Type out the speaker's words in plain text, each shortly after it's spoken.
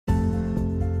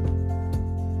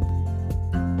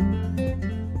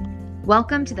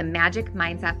Welcome to the Magic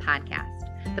Mindset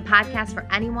Podcast, the podcast for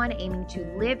anyone aiming to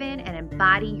live in and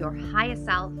embody your highest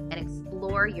self and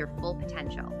explore your full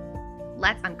potential.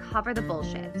 Let's uncover the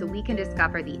bullshit so we can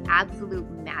discover the absolute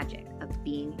magic of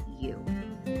being you.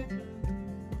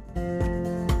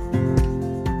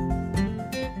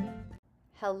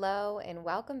 Hello and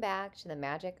welcome back to the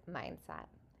Magic Mindset.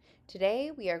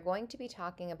 Today we are going to be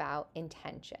talking about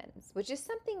intentions, which is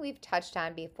something we've touched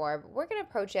on before, but we're going to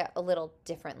approach it a little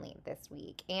differently this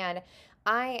week. And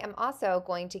I am also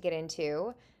going to get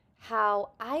into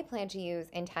how I plan to use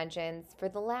intentions for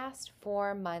the last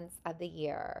 4 months of the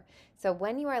year. So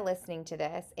when you are listening to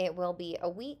this, it will be a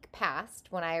week past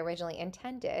when I originally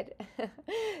intended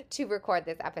to record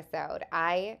this episode.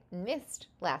 I missed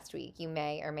last week. You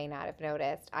may or may not have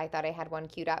noticed. I thought I had one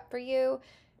queued up for you.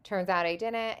 Turns out I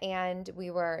didn't, and we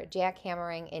were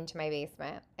jackhammering into my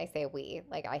basement. I say we,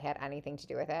 like I had anything to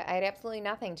do with it. I had absolutely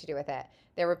nothing to do with it.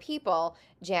 There were people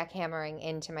jackhammering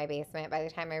into my basement by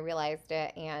the time I realized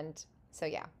it, and so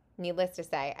yeah, needless to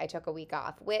say, I took a week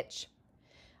off, which,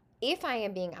 if I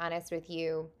am being honest with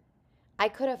you, I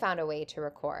could have found a way to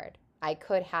record. I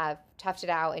could have toughed it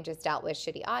out and just dealt with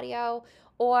shitty audio,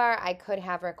 or I could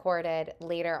have recorded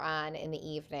later on in the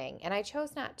evening, and I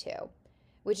chose not to.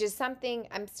 Which is something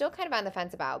I'm still kind of on the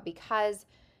fence about because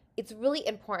it's really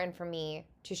important for me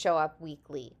to show up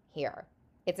weekly here.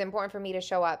 It's important for me to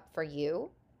show up for you.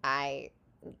 I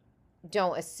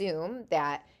don't assume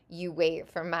that you wait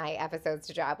for my episodes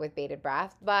to drop with bated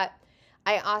breath, but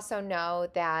I also know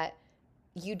that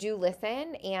you do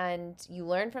listen and you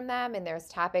learn from them, and there's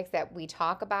topics that we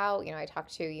talk about. You know, I talk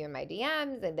to you in my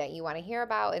DMs and that you want to hear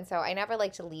about, and so I never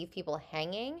like to leave people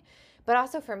hanging. But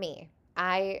also for me,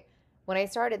 when I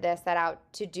started this, set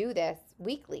out to do this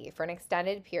weekly for an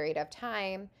extended period of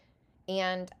time,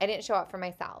 and I didn't show up for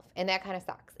myself, and that kind of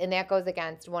sucks. And that goes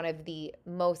against one of the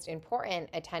most important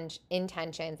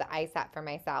intentions that I set for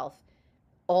myself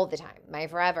all the time, my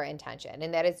forever intention,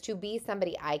 and that is to be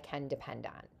somebody I can depend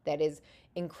on. That is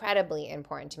incredibly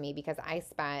important to me because I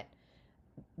spent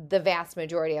the vast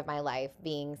majority of my life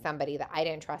being somebody that I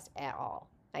didn't trust at all.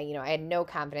 I had no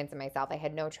confidence in myself. I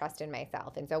had no trust in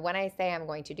myself. And so when I say I'm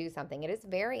going to do something, it is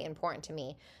very important to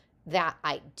me that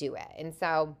I do it. And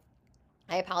so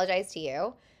I apologize to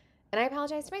you and I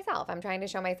apologize to myself. I'm trying to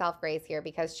show myself grace here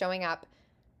because showing up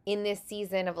in this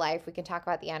season of life, we can talk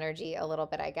about the energy a little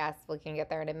bit, I guess. We can get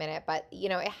there in a minute. But,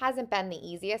 it hasn't been the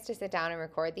easiest to sit down and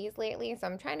record these lately. So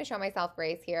I'm trying to show myself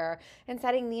grace here and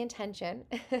setting the intention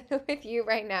with you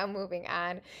right now, moving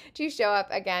on to show up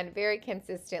again very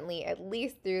consistently, at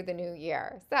least through the new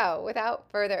year. So without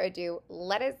further ado,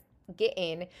 let us get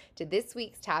into this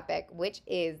week's topic, which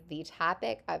is the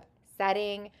topic of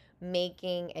setting,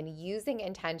 making, and using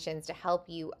intentions to help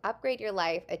you upgrade your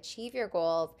life, achieve your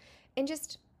goals, and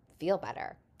just feel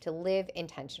better, to live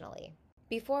intentionally.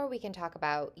 Before we can talk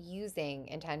about using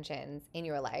intentions in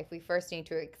your life, we first need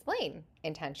to explain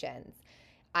intentions.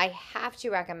 I have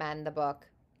to recommend the book,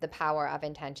 The Power of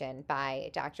Intention by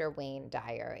Dr. Wayne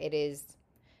Dyer. It's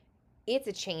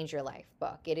a change your life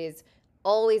book. It is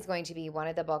always going to be one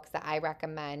of the books that I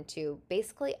recommend to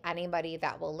basically anybody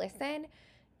that will listen.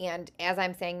 And as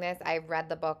I'm saying this, I've read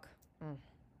the book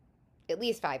at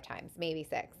least 5 times, maybe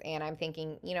 6. And I'm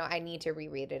thinking, I need to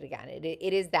reread it again.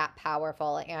 It is that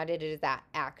powerful and it is that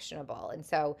actionable. And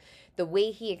so the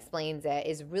way he explains it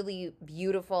is really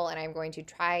beautiful. And I'm going to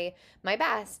try my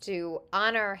best to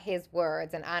honor his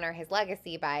words and honor his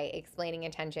legacy by explaining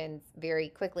intentions very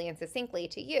quickly and succinctly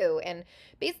to you. And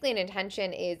basically an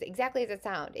intention is exactly as it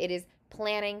sounds. It is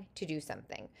planning to do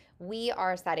something. We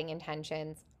are setting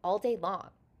intentions all day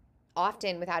long,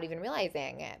 often without even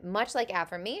realizing it. Much like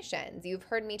affirmations, you've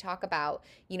heard me talk about,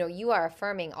 you are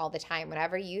affirming all the time.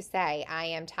 Whenever you say, I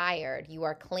am tired, you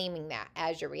are claiming that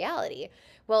as your reality.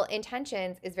 Well,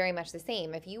 intentions is very much the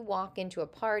same. If you walk into a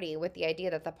party with the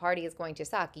idea that the party is going to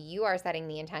suck, you are setting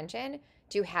the intention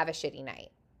to have a shitty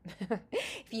night.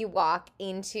 If you walk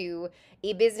into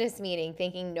a business meeting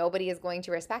thinking nobody is going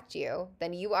to respect you,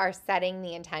 then you are setting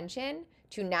the intention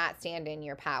to not stand in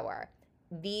your power.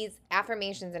 These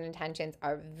affirmations and intentions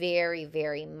are very,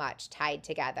 very much tied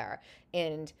together.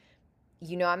 And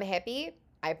I'm a hippie.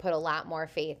 I put a lot more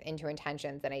faith into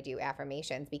intentions than I do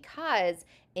affirmations because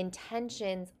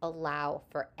intentions allow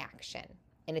for action.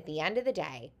 And at the end of the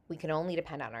day, we can only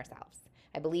depend on ourselves.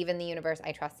 I believe in the universe.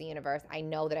 I trust the universe. I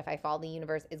know that if I follow the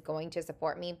universe is going to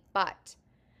support me, but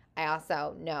I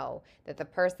also know that the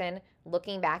person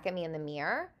looking back at me in the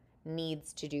mirror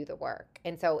needs to do the work.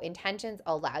 And so intentions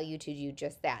allow you to do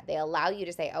just that. They allow you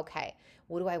to say, okay,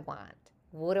 what do I want?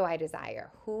 What do I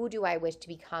desire? Who do I wish to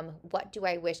become? What do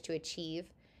I wish to achieve?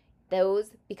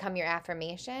 those become your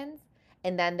affirmations.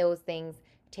 And then those things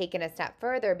taken a step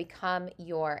further become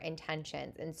your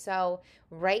intentions. And so,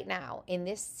 right now, in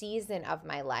this season of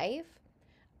my life,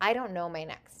 I don't know my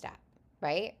next step,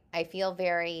 right? I feel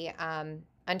very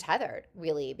untethered,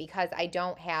 really, because I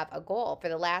don't have a goal. For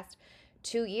the last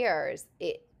 2 years,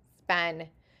 it's been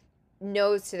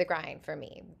nose to the grind for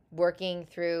me, working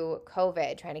through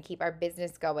COVID, trying to keep our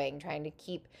business going, trying to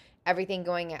keep everything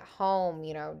going at home,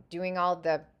 doing all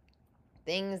the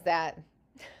things that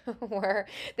were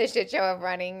the shit show of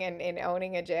running and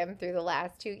owning a gym through the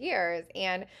last 2 years,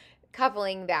 and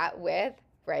coupling that with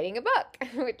writing a book,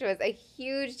 which was a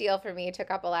huge deal for me. It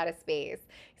took up a lot of space.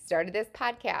 Started this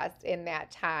podcast in that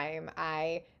time.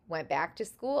 I went back to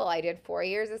school. I did 4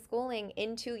 years of schooling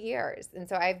in 2 years. And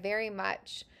so I very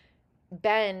much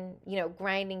been,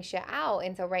 grinding shit out.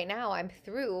 And so right now I'm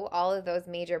through all of those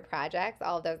major projects.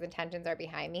 All of those intentions are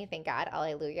behind me. Thank God.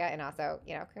 Hallelujah. And also,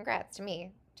 congrats to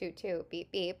me. Toot, toot,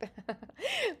 beep, beep.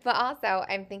 But also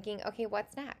I'm thinking, okay,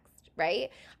 what's next,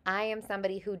 right? I am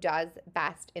somebody who does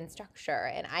best in structure,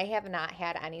 and I have not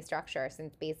had any structure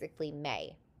since basically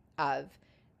May of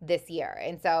this year.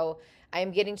 And so I'm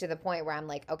getting to the point where I'm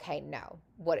like, okay, no,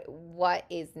 what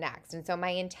is next? And so my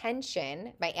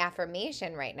intention, my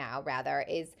affirmation right now rather,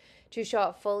 is to show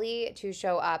up fully, to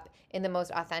show up in the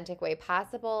most authentic way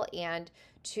possible, and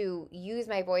to use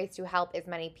my voice to help as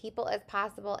many people as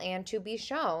possible, and to be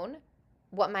shown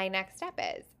what my next step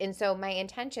is. And so my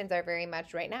intentions are very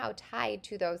much right now tied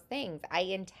to those things. I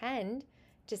intend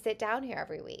to sit down here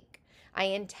every week. I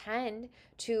intend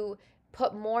to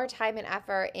put more time and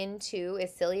effort into,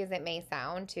 as silly as it may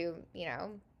sound to,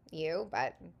 you,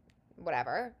 but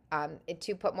whatever,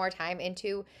 to put more time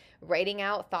into writing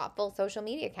out thoughtful social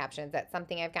media captions. That's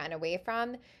something I've gotten away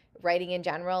from. Writing in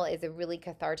general is a really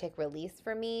cathartic release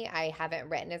for me. I haven't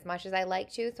written as much as I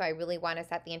like to, so I really want to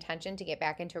set the intention to get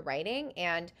back into writing.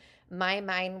 And my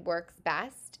mind works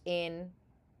best in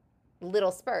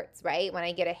little spurts, right? When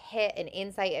I get a hit, an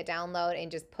insight, a download, and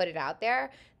just put it out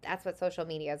there, that's what social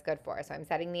media is good for. So I'm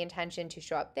setting the intention to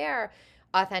show up there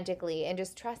authentically and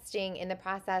just trusting in the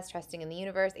process, trusting in the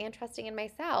universe, and trusting in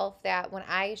myself that when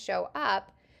I show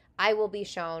up, I will be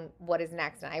shown what is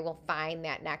next, and I will find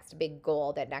that next big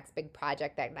goal, that next big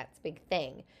project, that next big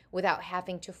thing without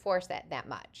having to force it that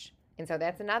much. And so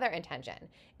that's another intention,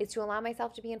 is to allow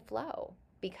myself to be in flow,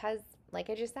 because like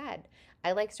I just said,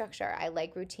 I like structure. I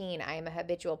like routine. I am a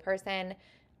habitual person.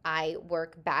 I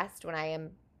work best when I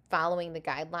am following the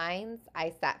guidelines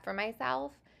I set for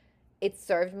myself. It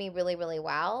served me really, really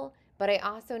well. But I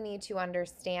also need to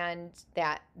understand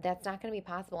that that's not going to be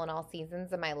possible in all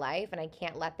seasons of my life, and I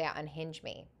can't let that unhinge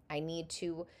me. I need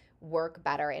to work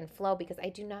better in flow, because I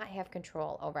do not have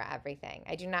control over everything.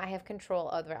 I do not have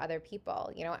control over other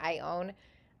people. I own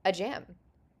a gym.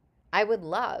 I would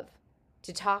love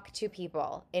to talk to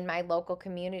people in my local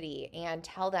community and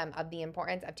tell them of the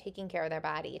importance of taking care of their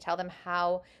body, tell them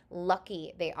how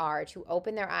lucky they are to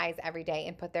open their eyes every day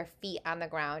and put their feet on the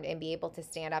ground and be able to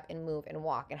stand up and move and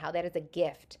walk, and how that is a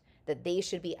gift that they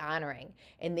should be honoring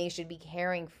and they should be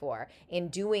caring for. In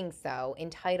doing so,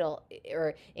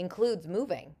 includes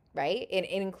moving, right? It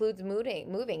includes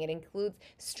moving. It includes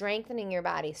strengthening your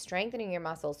body, strengthening your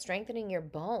muscles, strengthening your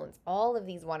bones, all of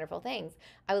these wonderful things.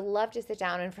 I would love to sit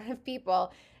down in front of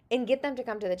people and get them to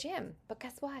come to the gym. But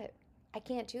guess what? I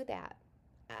can't do that.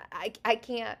 I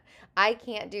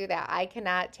can't do that. I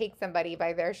cannot take somebody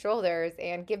by their shoulders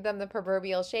and give them the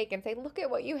proverbial shake and say, look at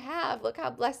what you have. Look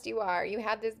how blessed you are. You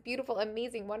have this beautiful,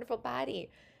 amazing, wonderful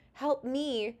body. Help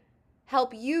me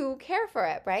help you care for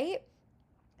it, right?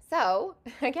 So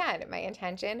again, my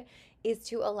intention is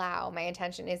to allow, my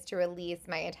intention is to release,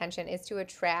 my intention is to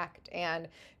attract, and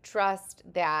trust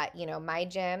that, my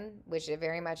gym, which it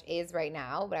very much is right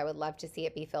now, but I would love to see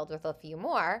it be filled with a few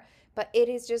more, but it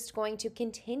is just going to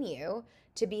continue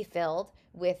to be filled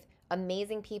with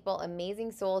amazing people,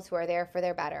 amazing souls who are there for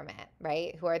their betterment,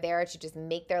 right? Who are there to just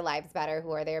make their lives better,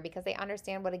 who are there because they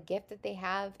understand what a gift that they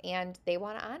have and they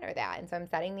want to honor that. And so I'm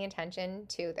setting the intention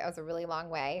to, that was a really long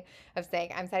way of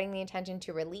saying, I'm setting the intention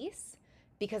to release,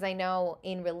 because I know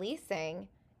in releasing,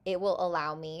 it will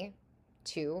allow me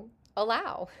to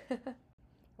allow.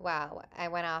 Wow, I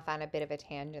went off on a bit of a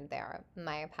tangent there.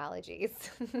 My apologies.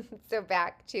 So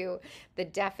back to the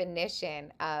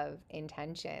definition of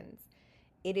intentions.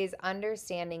 It is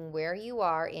understanding where you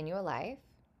are in your life,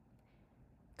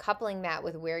 coupling that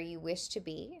with where you wish to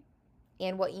be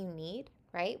and what you need,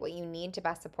 right? What you need to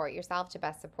best support yourself, to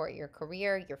best support your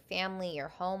career, your family, your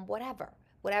home,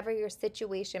 whatever your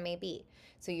situation may be.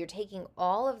 So you're taking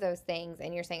all of those things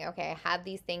and you're saying, okay, I have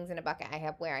these things in a bucket. I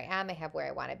have where I am. I have where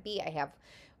I want to be. I have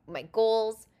my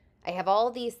goals. I have all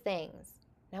these things.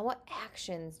 Now, what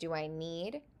actions do I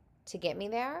need to get me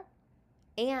there?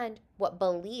 And what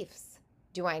beliefs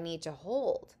do I need to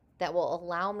hold that will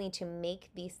allow me to make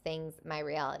these things my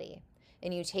reality?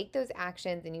 And you take those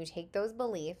actions and you take those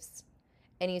beliefs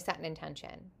and you set an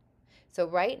intention. So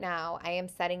right now, I am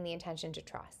setting the intention to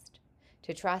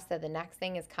trust that the next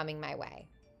thing is coming my way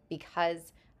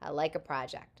because I like a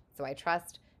project. So I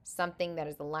trust something that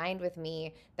is aligned with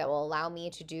me that will allow me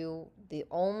to do the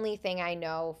only thing I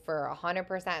know for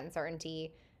 100%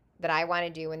 certainty that I want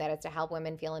to do, and that is to help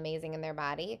women feel amazing in their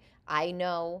body. I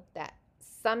know that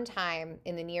sometime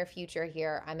in the near future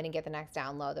here, I'm going to get the next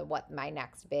download of what my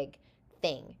next big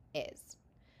thing is.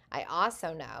 I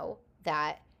also know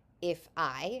that if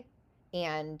I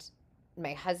and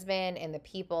my husband and the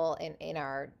people in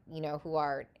our, who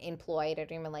are employed, I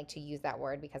don't even like to use that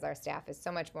word because our staff is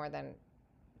so much more than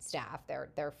staff.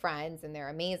 They're friends and they're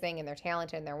amazing and they're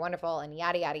talented and they're wonderful and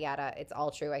yada, yada, yada. It's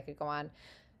all true. I could go on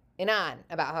and on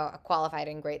about how qualified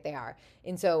and great they are.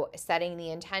 And so setting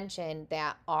the intention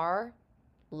that our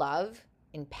love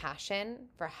and passion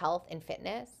for health and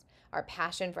fitness, our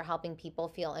passion for helping people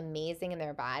feel amazing in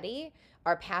their body,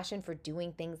 our passion for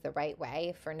doing things the right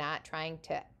way, for not trying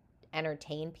to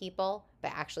entertain people,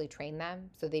 but actually train them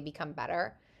so they become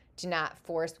better, to not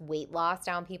force weight loss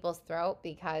down people's throat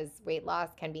because weight loss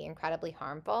can be incredibly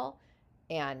harmful.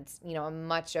 And,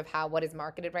 much of what is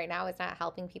marketed right now is not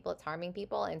helping people, it's harming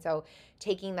people. And so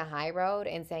taking the high road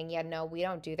and saying, yeah, no, we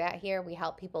don't do that here. We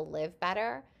help people live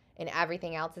better and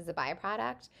everything else is a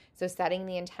byproduct. So setting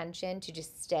the intention to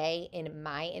just stay in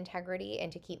my integrity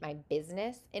and to keep my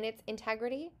business in its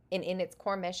integrity and in its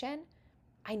core mission,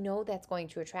 I know that's going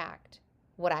to attract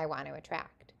what I want to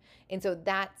attract. And so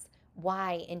that's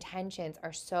why intentions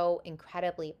are so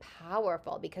incredibly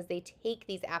powerful, because they take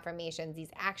these affirmations,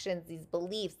 these actions, these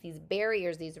beliefs, these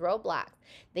barriers, these roadblocks,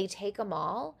 they take them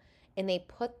all and they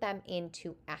put them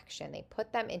into action. They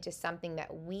put them into something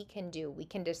that we can do. We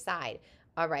can decide,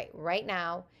 all right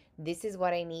now, this is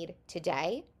what I need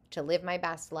today to live my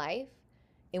best life.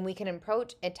 And we can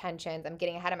approach intentions. I'm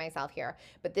getting ahead of myself here,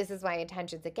 but this is why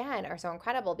intentions, again, are so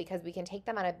incredible, because we can take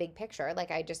them on a big picture,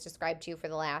 like I just described to you for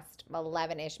the last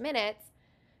 11-ish minutes,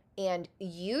 and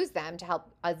use them to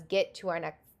help us get to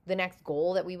the next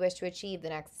goal that we wish to achieve, the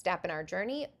next step in our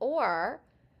journey. Or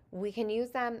we can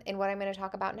use them in what I'm going to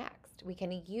talk about next. We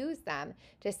can use them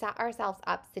to set ourselves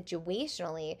up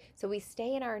situationally so we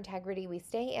stay in our integrity, we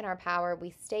stay in our power, we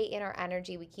stay in our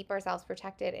energy, we keep ourselves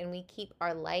protected, and we keep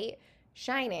our light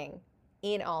shining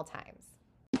in all times.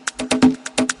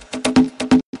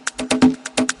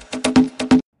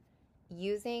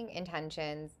 Using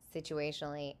intentions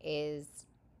situationally is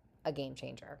a game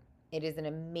changer. It is an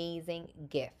amazing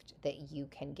gift that you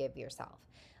can give yourself.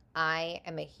 I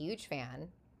am a huge fan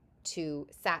to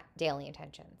set daily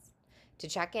intentions, to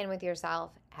check in with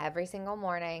yourself every single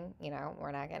morning.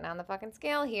 We're not getting on the fucking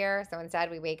scale here. So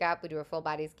instead we wake up, we do a full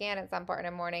body scan at some point in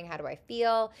the morning. How do I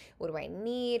feel? What do I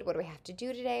need? What do I have to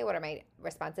do today? What are my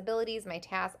responsibilities, my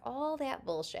tasks, all that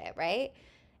bullshit, right?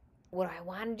 What do I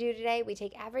want to do today? We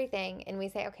take everything and we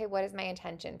say, okay, what is my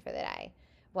intention for the day?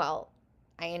 Well,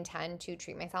 I intend to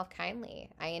treat myself kindly.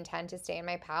 I intend to stay in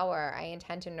my power. I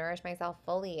intend to nourish myself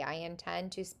fully. I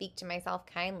intend to speak to myself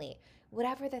kindly.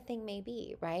 Whatever the thing may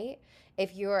be, right?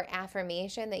 If your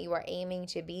affirmation that you are aiming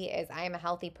to be is, I am a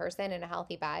healthy person in a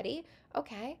healthy body,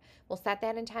 okay, well, set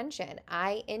that intention.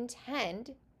 I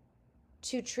intend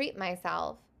to treat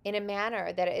myself in a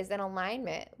manner that is in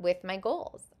alignment with my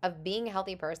goals of being a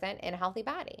healthy person in a healthy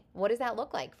body. What does that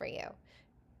look like for you?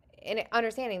 And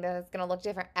understanding that it's going to look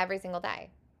different every single day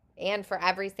and for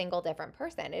every single different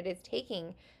person. It is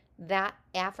taking that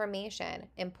affirmation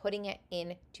and putting it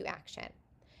into action.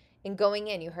 And going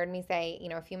in, you heard me say,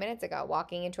 a few minutes ago,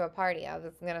 walking into a party, oh,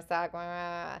 this is going to suck.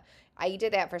 I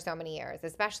did that for so many years,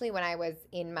 especially when I was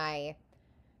in my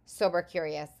sober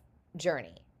curious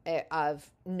journey of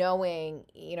knowing,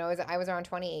 I was around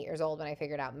 28 years old when I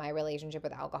figured out my relationship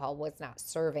with alcohol was not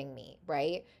serving me,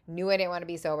 right? Knew I didn't want to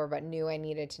be sober, but knew I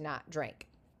needed to not drink.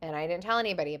 And I didn't tell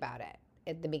anybody about it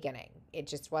at the beginning. It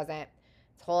just wasn't.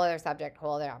 It's a whole other subject,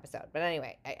 whole other episode. But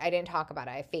anyway, I didn't talk about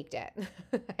it. I faked it.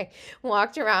 I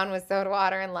walked around with soda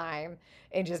water and lime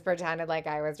and just pretended like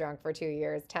I was drunk for 2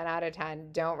 years. 10 out of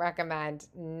 10. Don't recommend.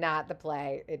 Not the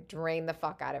play. It drained the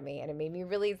fuck out of me. And it made me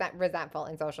really resentful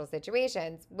in social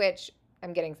situations, which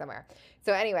I'm getting somewhere.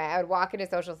 So anyway, I would walk into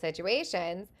social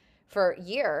situations for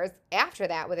years after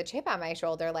that with a chip on my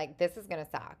shoulder, like, this is going to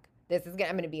suck. I'm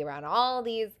going to be around all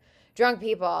these drunk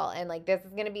people, and like this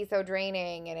is going to be so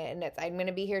draining, and it's I'm going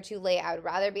to be here too late. I would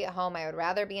rather be at home. I would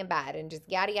rather be in bed, and just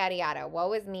yada yada yada.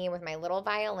 Woe is me with my little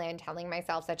violin telling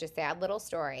myself such a sad little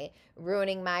story,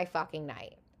 ruining my fucking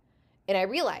night. And I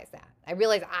realized that. I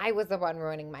realized I was the one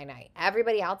ruining my night.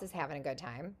 Everybody else is having a good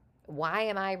time. Why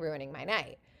am I ruining my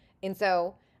night? And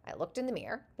so I looked in the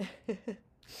mirror,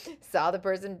 saw the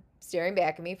person staring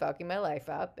back at me, fucking my life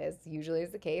up, as usually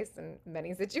is the case in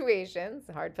many situations.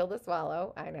 Hard pill to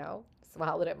swallow, I know.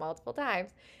 Swallowed it multiple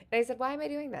times. And I said, why am I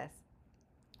doing this?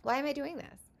 Why am I doing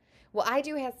this? What I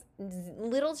do has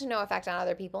little to no effect on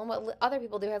other people, and what other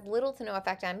people do has little to no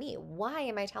effect on me. Why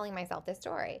am I telling myself this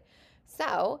story?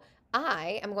 So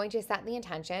I am going to set the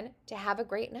intention to have a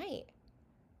great night.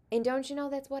 And don't you know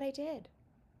that's what I did?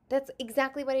 That's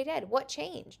exactly what I did. What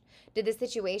changed? Did the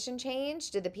situation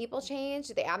change? Did the people change?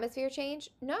 Did the atmosphere change?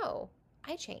 No,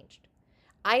 I changed.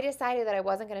 I decided that I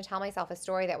wasn't going to tell myself a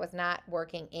story that was not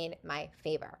working in my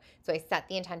favor. So I set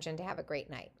the intention to have a great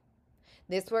night.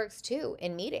 This works too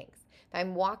in meetings. If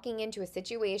I'm walking into a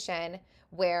situation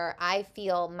where I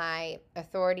feel my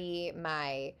authority,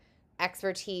 my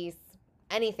expertise,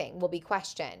 anything will be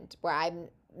questioned, where I'm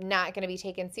not going to be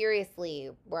taken seriously,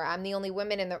 where I'm the only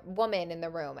woman in the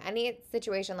room, any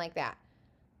situation like that,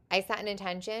 I set an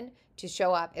intention to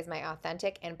show up as my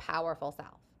authentic and powerful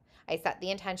self. I set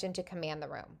the intention to command the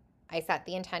room. I set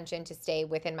the intention to stay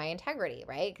within my integrity,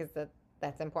 right? Because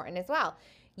that's important as well.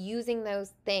 Using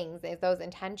those things as those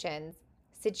intentions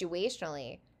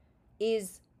situationally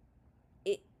is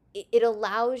it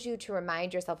allows you to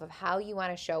remind yourself of how you want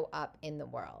to show up in the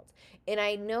world. And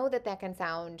I know that can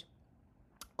sound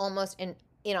almost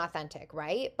inauthentic,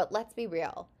 right? But let's be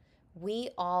real. We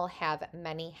all have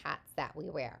many hats that we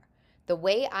wear. The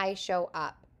way I show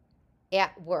up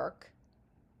at work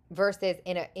versus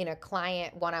in a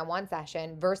client one-on-one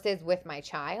session versus with my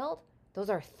child, those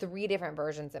are 3 different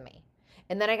versions of me.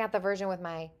 And then I got the version with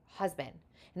my husband.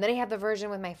 And then I have the version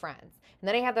with my friends. And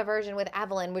then I have the version with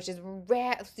Evelyn, which is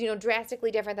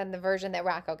drastically different than the version that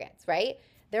Rocco gets, right?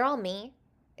 They're all me.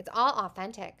 It's all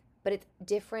authentic, but it's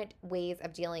different ways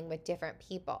of dealing with different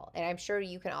people. And I'm sure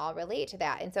you can all relate to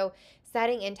that. And so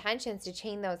setting intentions to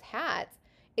change those hats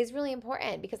is really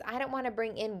important, because I don't want to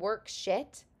bring in work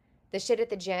shit, the shit at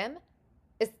the gym,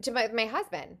 to my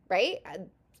husband, right?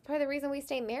 It's part of the reason we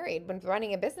stay married when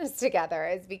running a business together,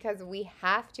 is because we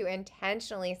have to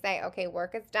intentionally say, okay,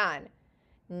 work is done.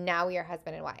 Now we are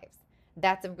husband and wives.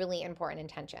 That's a really important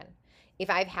intention. If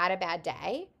I've had a bad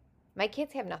day, my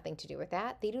kids have nothing to do with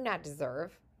that. They do not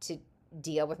deserve to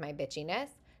deal with my bitchiness.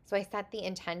 So I set the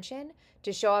intention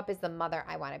to show up as the mother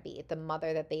I want to be, the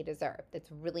mother that they deserve. That's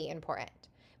really important.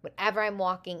 Whenever I'm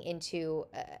walking into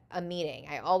a meeting,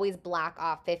 I always block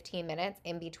off 15 minutes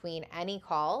in between any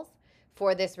calls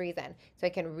for this reason. So I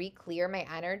can re-clear my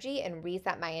energy and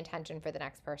reset my intention for the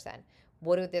next person.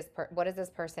 What does this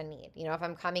person need? If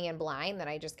I'm coming in blind, then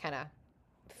I just kind of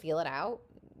feel it out.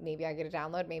 Maybe I get a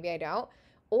download, maybe I don't.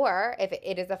 Or if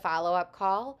it is a follow-up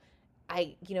call,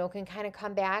 I, can kind of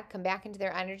come back into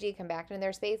their energy, come back into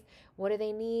their space. What do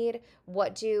they need?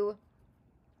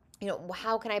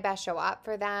 How can I best show up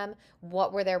for them?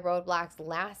 What were their roadblocks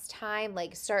last time?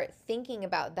 Like, start thinking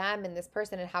about them and this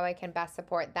person and how I can best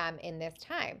support them in this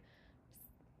time.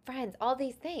 Friends, all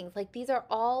these things, like, these are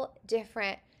all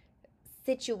different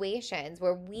situations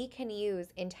where we can use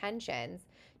intentions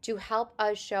to help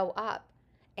us show up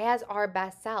as our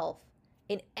best self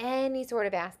in any sort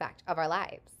of aspect of our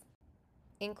lives.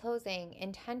 In closing,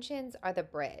 intentions are the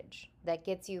bridge that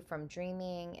gets you from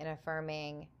dreaming and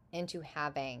affirming into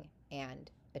having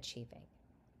and achieving.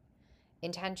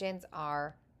 Intentions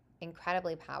are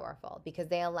incredibly powerful because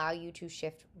they allow you to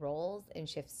shift roles and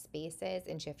shift spaces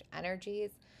and shift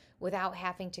energies without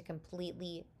having to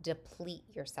completely deplete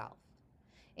yourself.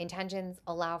 Intentions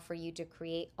allow for you to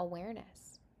create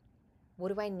awareness.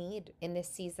 What do I need in this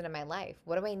season of my life?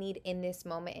 What do I need in this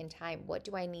moment in time? What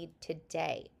do I need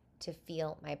today to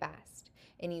feel my best?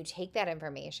 And you take that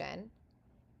information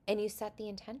and you set the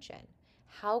intention.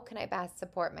 How can I best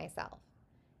support myself?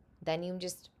 Then you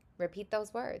just repeat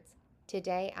those words.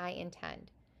 Today I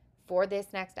intend. For this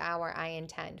next hour I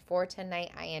intend. For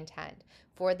tonight I intend.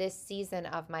 For this season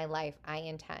of my life I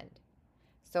intend.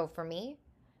 So for me,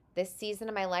 this season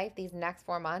of my life, these next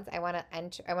 4 months, I want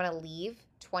to leave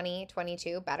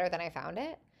 2022 better than I found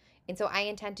it. And so I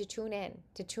intend to tune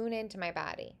in to my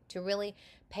body, to really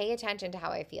pay attention to how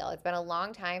I feel. It's been a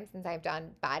long time since I've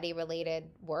done body-related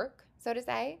work, so to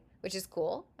say, which is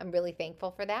cool. I'm really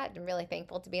thankful for that. I'm really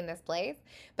thankful to be in this place.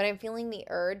 But I'm feeling the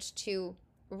urge to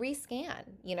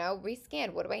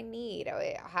rescan. What do I need?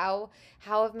 How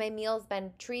have my meals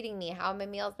been treating me? How have my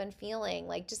meals been feeling?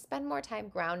 Like, just spend more time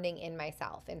grounding in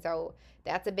myself. And so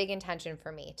that's a big intention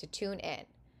for me, to tune in.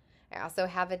 I also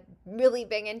have a really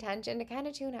big intention to kind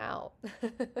of tune out.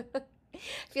 I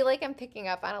feel like I'm picking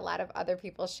up on a lot of other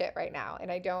people's shit right now,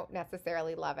 and I don't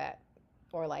necessarily love it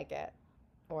or like it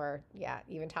or, yeah,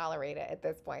 even tolerate it at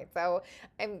this point. So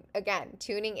I'm, again,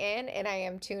 tuning in and I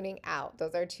am tuning out.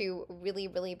 Those are two really,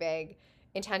 really big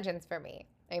intentions for me.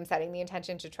 I'm setting the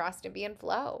intention to trust and be in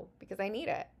flow because I need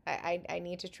it. I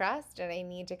need to trust, and I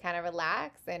need to kind of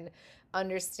relax and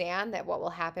understand that what will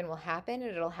happen and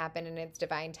it'll happen in its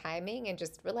divine timing, and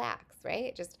just relax,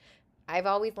 right? Just, I've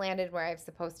always landed where I'm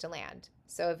supposed to land.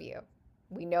 So have you.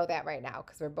 We know that right now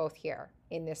because we're both here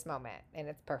in this moment, and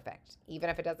it's perfect. Even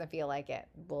if it doesn't feel like it,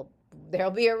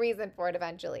 there'll be a reason for it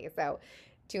eventually. So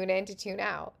tune in to tune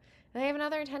out. And I have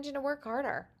another intention to work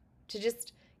harder, to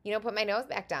just, put my nose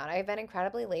back down. I've been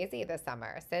incredibly lazy this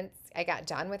summer since I got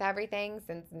done with everything,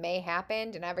 since May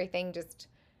happened and everything just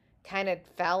kind of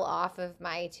fell off of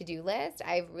my to-do list.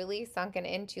 I've really sunken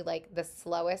into like the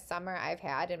slowest summer I've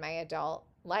had in my adult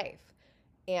life.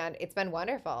 And it's been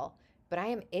wonderful, but I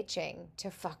am itching to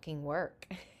fucking work.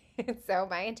 So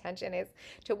my intention is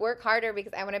to work harder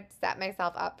because I want to set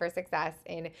myself up for success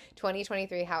in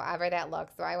 2023, however that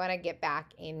looks. So I want to get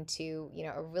back into,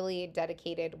 a really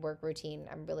dedicated work routine.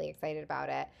 I'm really excited about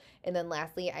it. And then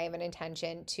lastly, I have an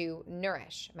intention to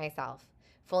nourish myself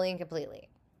fully and completely.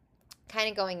 Kind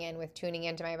of going in with tuning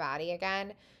into my body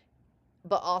again,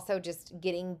 but also just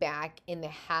getting back in the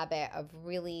habit of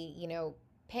really,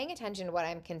 paying attention to what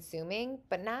I'm consuming,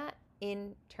 but not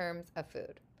in terms of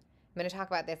food. I'm going to talk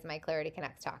about this in my Clarity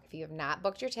Connects talk. If you have not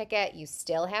booked your ticket, you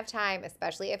still have time,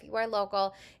 especially if you are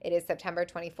local. It is September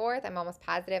 24th. I'm almost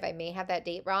positive. I may have that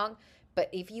date wrong. But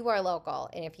if you are local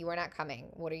and if you are not coming,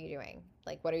 what are you doing?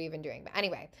 Like, what are you even doing? But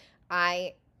anyway,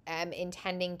 I am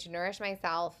intending to nourish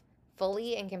myself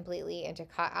fully and completely and to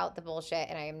cut out the bullshit.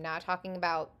 And I am not talking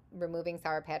about removing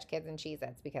Sour Patch Kids and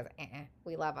Cheez-Its because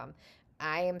we love them.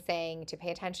 I am saying to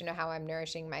pay attention to how I'm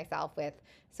nourishing myself with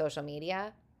social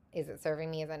media. Is it serving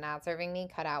me? Is it not serving me?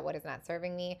 Cut out what is not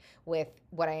serving me with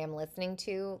what I am listening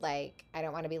to. Like, I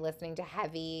don't want to be listening to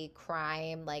heavy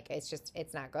crime. Like, it's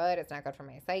not good. It's not good for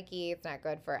my psyche. It's not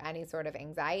good for any sort of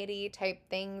anxiety type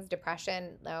things,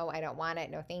 depression. No, I don't want it.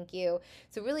 No, thank you.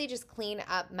 So really just clean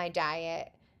up my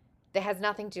diet that has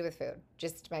nothing to do with food.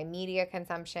 Just my media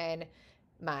consumption,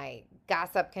 my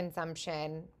gossip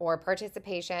consumption or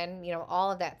participation,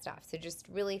 all of that stuff. So just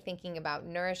really thinking about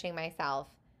nourishing myself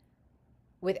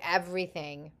with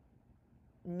everything,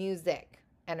 music,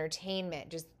 entertainment,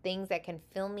 just things that can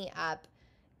fill me up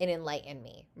and enlighten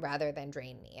me rather than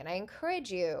drain me. And I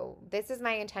encourage you, this is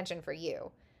my intention for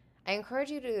you. I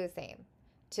encourage you to do the same.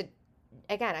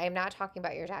 Again, I am not talking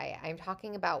about your diet. I'm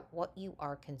talking about what you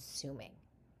are consuming,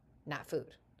 not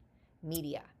food,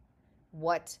 media.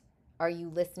 What are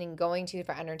you going to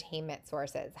for entertainment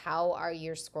sources? How are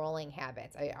your scrolling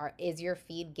habits? Is your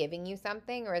feed giving you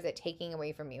something or is it taking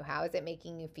away from you? How is it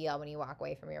making you feel when you walk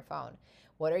away from your phone?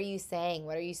 What are you saying?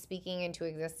 What are you speaking into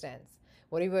existence?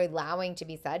 What are you allowing to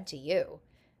be said to you?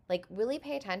 Like, really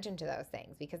pay attention to those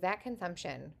things because that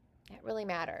consumption, it really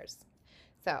matters.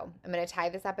 So I'm going to tie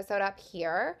this episode up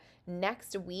here.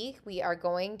 Next week, we are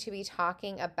going to be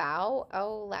talking about,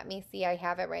 let me see, I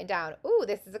have it written down. Ooh,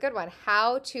 this is a good one.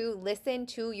 How to listen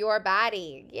to your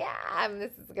body. Yeah,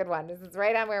 this is a good one. This is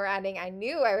right on where we're ending. I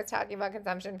knew I was talking about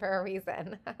consumption for a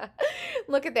reason.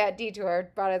 Look at that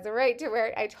detour. Brought us right to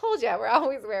where I told you we're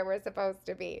always where we're supposed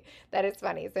to be. That is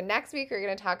funny. So next week, we're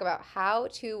going to talk about how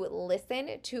to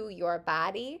listen to your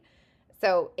body.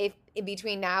 So if in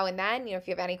between now and then, if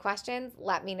you have any questions,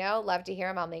 let me know. Love to hear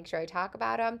them. I'll make sure I talk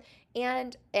about them.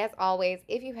 And as always,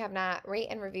 if you have not rate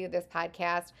and reviewed this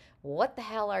podcast, what the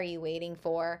hell are you waiting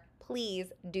for?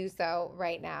 Please do so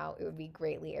right now. It would be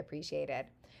greatly appreciated.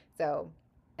 So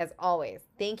as always,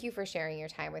 thank you for sharing your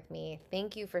time with me.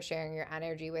 Thank you for sharing your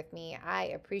energy with me. I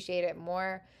appreciate it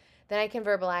more than I can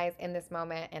verbalize in this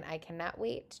moment. And I cannot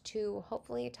wait to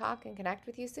hopefully talk and connect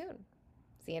with you soon.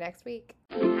 See you next week.